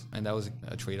the arts. And that was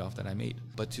a trade-off that I made.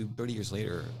 But to 30 years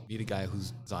later, meet a guy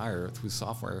whose desire through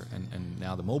software and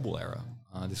now the mobile era,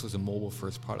 this was a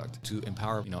mobile-first product to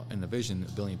empower, in the vision,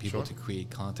 1 billion people to create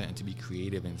content and to be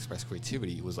creative and express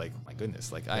creativity. It was like, my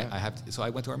goodness, I have to, so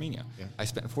I went to Armenia. Yeah. I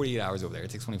spent 48 hours over there.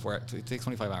 It takes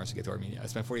 25 hours to get to Armenia. I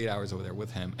spent 48 hours over there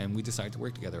with him, and we decided to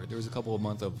work together. There was a couple of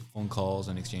months of phone calls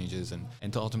and exchanges, and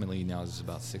ultimately, now this is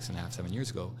about 6.5, 7 years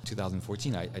ago,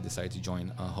 2014, I decided to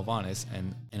join Hovanis,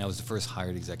 and I was the first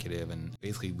hired executive, and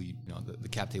basically we, the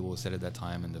cap table was set at that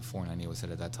time, and the 490 was set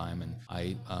at that time, and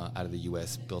I, out of the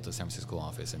U.S., built a San Francisco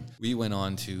office, and we went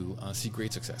on to see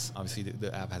great success. Obviously,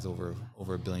 the app has over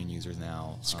 1 billion users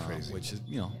now. It's crazy. Which is,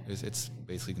 it's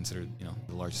basically considered,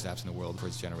 the largest apps in the world for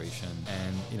its generation.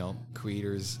 And,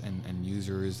 creators and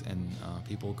users and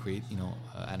people create,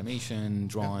 animation,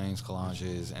 drawings,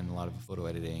 collages, and a lot of photo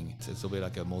editing. It's a bit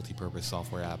like a multi-purpose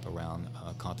software app around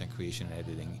content creation and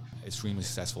editing. Extremely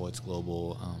successful. It's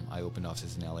global. I opened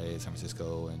offices in LA, San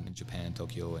Francisco, and in Japan,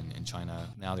 Tokyo, and China.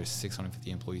 Now there's 650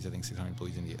 employees, I think 600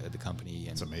 employees in the company.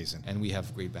 And, it's amazing. And we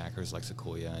have great backers like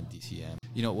Sequoia and DCM.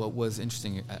 What was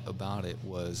interesting about it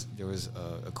was there was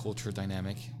a culture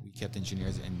dynamic. We kept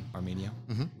engineers in Armenia.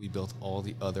 Mm-hmm. We built all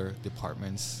the other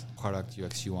departments, product,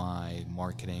 UX, UI,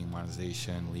 marketing,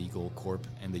 monetization, legal, corp,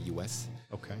 and the US.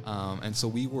 Okay. And so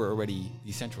we were already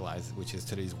decentralized, which is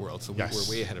today's world. So we were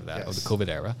way ahead of that, of the COVID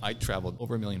era. I traveled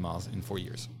over 1 million miles in 4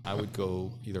 years. I would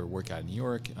go either work out in New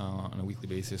York on a weekly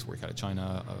basis, work out of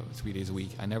China 3 days a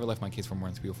week. I never left my kids for more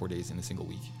than 3 or 4 days in a single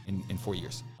week in 4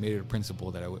 years. I made it a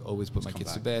principle that I would always put my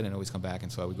kids to bed and always come back.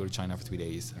 And so I would go to China for 3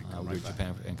 days. I would go to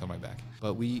Japan and come right back.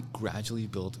 But we gradually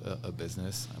built a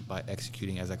business by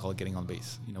executing, as I call it, getting on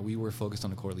base. We were focused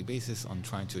on a quarterly basis on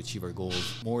trying to achieve our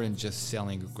goals more than just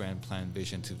selling a grand plan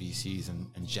vision to VCs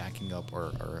and jacking up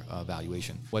our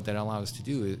valuation. What that allowed us to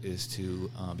do is to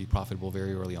be profitable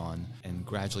very early on and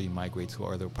gradually migrate to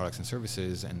our other products and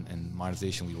services and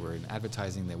monetization. We were in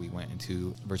advertising, then we went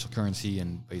into virtual currency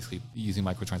and basically using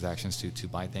microtransactions to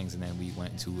buy things, and then we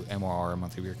went into MRR,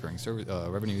 monthly recurring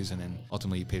revenues, and then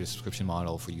ultimately paid a subscription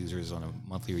model for users on a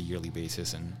monthly or yearly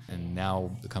basis. And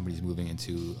now the company is moving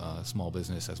into small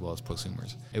business as well as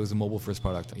prosumers. It was a mobile-first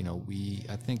product.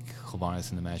 I think Hovanis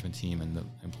and the management team and the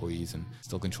employees and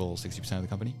still control 60% of the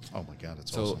company. Oh my God,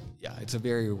 that's awesome. So yeah, it's a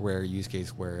very rare use case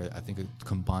where I think a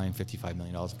combined $55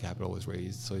 million of capital was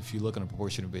raised. So if you look on a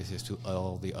proportionate basis to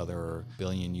all the other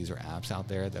billion user apps out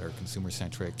there that are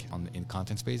consumer-centric in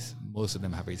content space, most of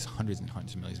them have raised hundreds and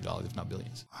hundreds of millions of dollars, if not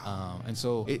billions. And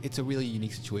so it's a really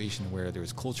unique situation where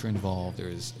there's culture involved,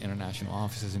 there's international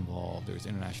offices involved, there's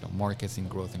international markets and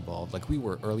growth involved. Like we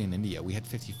were early in India. We had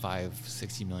 55,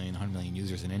 60 million, 100 million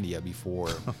users in India before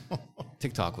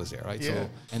TikTok was there, right? Yeah. So,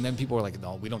 and then people were like,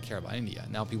 no, we don't care about India.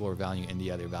 Now people are valuing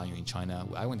India, they're valuing China.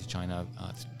 I went to China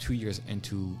 2 years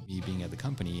into me being at the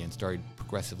company and started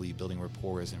progressively building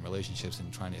rapport and relationships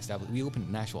and trying to establish. We opened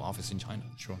a national office in China.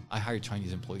 Sure. I hired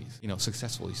Chinese employees,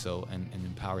 successfully so, and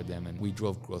empowered them. And we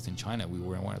drove growth in China. We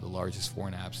were one of the largest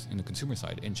foreign apps in the consumer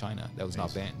side in China that was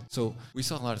not banned. So we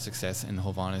saw a lot of success, and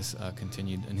Hovanis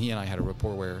continued. And he and I had a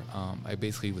rapport where I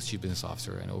basically was chief business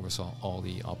officer and oversaw all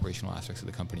the operational aspects of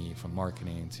the company, from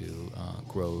marketing to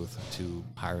growth to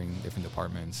hiring different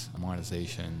departments,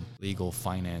 monetization, legal,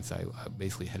 finance. I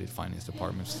basically headed finance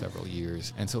departments for several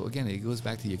years. And so again, it goes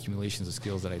back to the accumulations of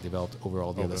skills that I developed over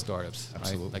all the other startups.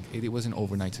 Absolutely. Right? Like it was an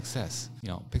overnight success.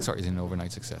 Pixar isn't an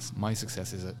overnight success. My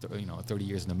success is a 30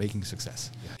 years in the making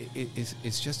success. Yeah.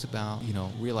 It's just about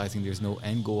realizing there's no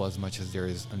end goal as much as there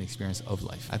is an experience of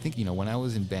life. I think when I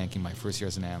was in banking my first year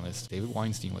as an analyst, David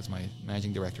Weinstein was my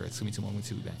managing director at Sumitomo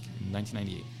Mitsui Bank in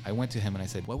 1998. I went to him and I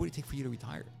said, what would it take for you to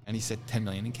retire? And he said 10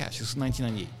 million in cash. This was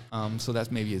 1998. So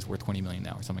that's maybe is worth 20 million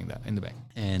now or something like that in the bank.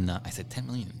 And I said, 10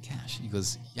 million in cash. He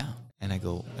goes, yeah. And I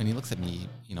go, and he looks at me,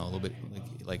 a little bit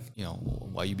like,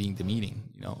 why are you being demeaning?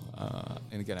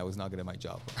 And again, I was not good at my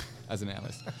job as an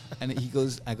analyst. And he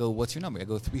goes, I go, what's your number? I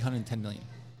go, 310 million.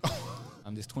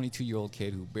 I'm this 22-year-old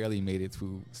kid who barely made it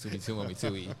through Sumitomo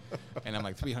Mitsui, and I'm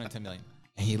like 310 million.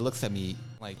 And he looks at me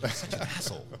like, you're such an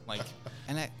asshole.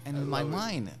 And in my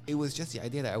mind, it was just the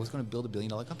idea that I was going to build $1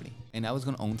 billion company, and I was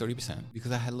going to own 30%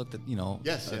 because I had looked at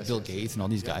Bill Gates and all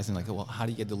these guys, and like, well, how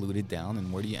do you get diluted down,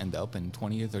 and where do you end up? And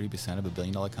 20 or 30% of $1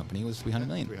 billion company was 300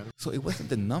 million. So it wasn't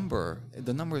the number.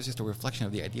 The number is just a reflection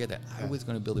of the idea that I was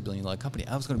going to build $1 billion company.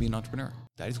 I was going to be an entrepreneur.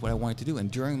 That is what I wanted to do. And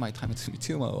during my time at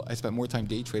Sumitomo, I spent more time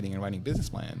day trading and writing business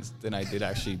plans than I did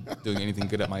actually doing anything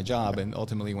good at my job. And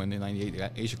ultimately, when the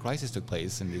 '98 Asia crisis took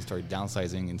place and they started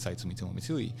downsizing inside Sumitomo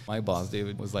Mitsui, my boss,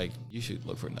 David, was like, you should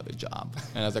look for another job.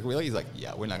 And I was like, really? He's like,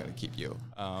 yeah, we're not going to keep you.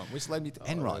 Which led me to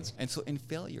Enron. And so in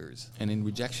failures and in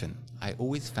rejection, I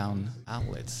always found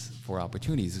outlets for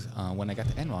opportunities. When I got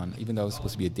to Enron, even though I was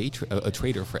supposed to be a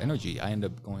trader for energy, I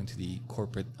ended up going to the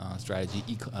corporate strategy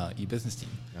e-business team.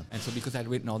 Yeah. And so because I'd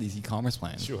written all these e-commerce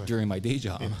plans during my day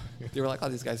job, they were like, oh,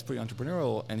 this guy's pretty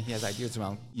entrepreneurial, and he has ideas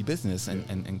around e-business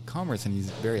and commerce, and he's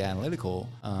very analytical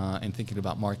and thinking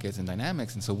about markets and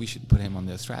dynamics, and so we should put him on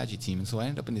the strategy team. And so I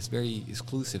ended up in this very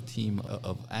exclusive team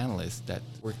of analysts that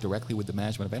worked directly with the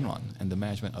management of Enron and the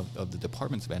management of the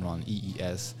departments of Enron,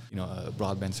 EES,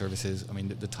 broadband services. I mean,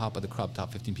 the top of the crop,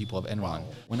 top 15 people of Enron.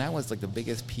 When I was like the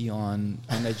biggest peon,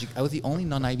 I was the only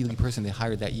non-Ivy League person they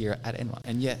hired that year at Enron.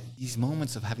 And yet these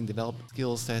moments of having developed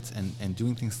skill sets and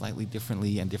doing things slightly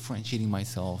differently and differentiating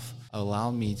myself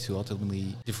allowed me to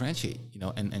ultimately differentiate,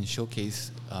 and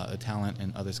showcase a talent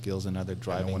and other skills and other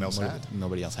driving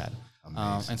nobody else had.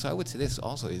 And so I would say this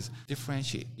also is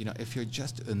differentiate. If you're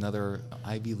just another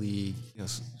Ivy League,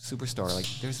 superstar, like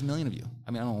there's a million of you.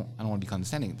 I mean, I don't want to be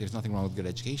condescending. There's nothing wrong with good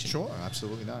education. Sure,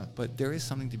 absolutely not. But there is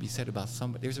something to be said about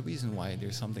somebody. There's a reason why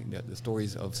there's something that the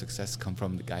stories of success come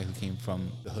from the guy who came from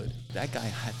the hood. That guy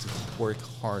had to work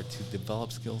hard to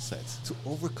develop skill sets to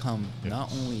overcome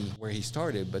not only where he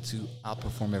started, but to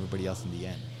outperform everybody else in the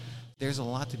end. There's a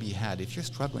lot to be had. If you're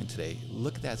struggling today,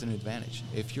 look at that as an advantage.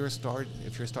 If your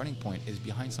starting point is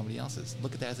behind somebody else's,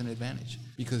 look at that as an advantage.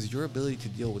 Because your ability to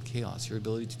deal with chaos, your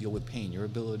ability to deal with pain, your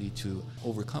ability to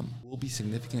overcome will be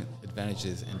significant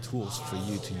advantages and tools for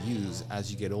you to use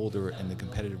as you get older in the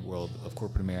competitive world of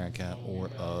corporate America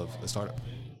or of a startup.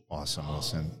 Awesome,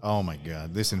 Wilson. Oh my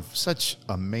God. Listen, such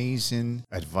amazing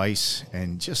advice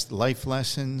and just life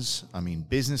lessons. I mean,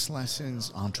 business lessons,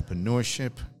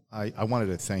 entrepreneurship. I wanted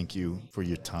to thank you for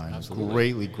your time.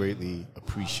 Absolutely. Greatly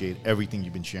appreciate everything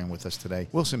you've been sharing with us today.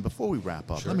 Wilson, before we wrap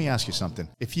up, let me ask you something.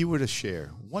 If you were to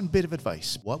share one bit of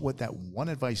advice, what would that one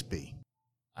advice be?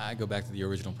 I go back to the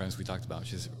original premise we talked about,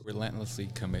 which is relentlessly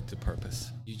commit to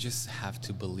purpose. You just have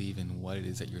to believe in what it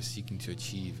is that you're seeking to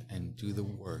achieve and do the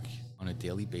work on a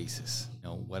daily basis.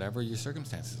 Whatever your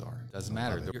circumstances are, doesn't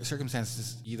matter. Your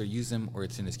circumstances, either use them or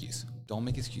it's an excuse. Don't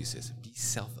make excuses. Be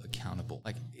self-accountable.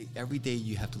 Like every day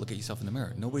you have to look at yourself in the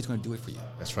mirror. Nobody's going to do it for you.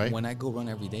 That's right. When I go run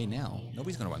every day now,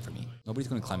 nobody's going to run for me. Nobody's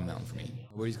going to climb a mountain for me.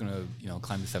 Nobody's going to,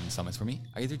 climb the 7 summits for me.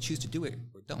 I either choose to do it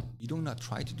or don't. You do not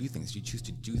try to do things. You choose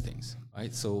to do things,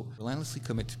 right? So relentlessly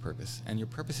commit to purpose. And your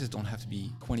purposes don't have to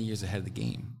be 20 years ahead of the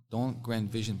game. Don't grand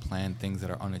vision plan things that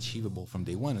are unachievable from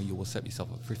day one, or you will set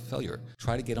yourself up for failure.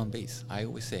 Try to get on base. I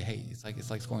always say, hey, it's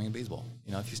like scoring in baseball.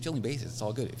 If you're stealing bases, it's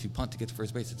all good. If you punt to get to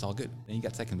first base, it's all good. Then you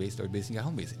got second base, third base, and you got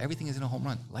home base. Everything isn't a home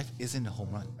run. Life isn't a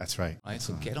home run. That's right. Right.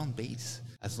 So get on base.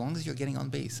 As long as you're getting on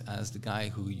base, as the guy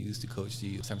who used to coach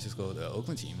the San Francisco, the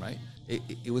Oakland team, right?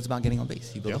 It was about getting on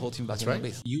base. He built the whole team about getting on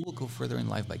base. You will go further in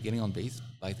life by getting on base,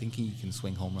 by thinking you can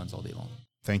swing home runs all day long.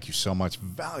 Thank you so much.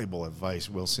 Valuable advice,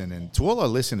 Wilson. And to all our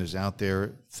listeners out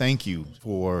there, thank you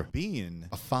for being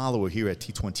a follower here at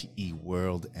T20E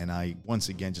World. And I, once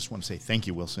again, just want to say thank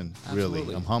you, Wilson. Absolutely.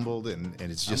 Really, I'm humbled, and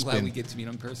it's just I'm glad we get to meet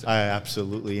in person. I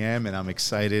absolutely am, and I'm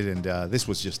excited. And this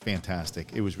was just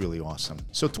fantastic. It was really awesome.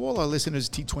 So to all our listeners,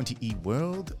 T20E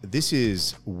World, this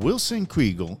is Wilson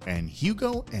Kriegel and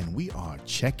Hugo, and we are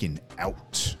checking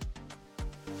out.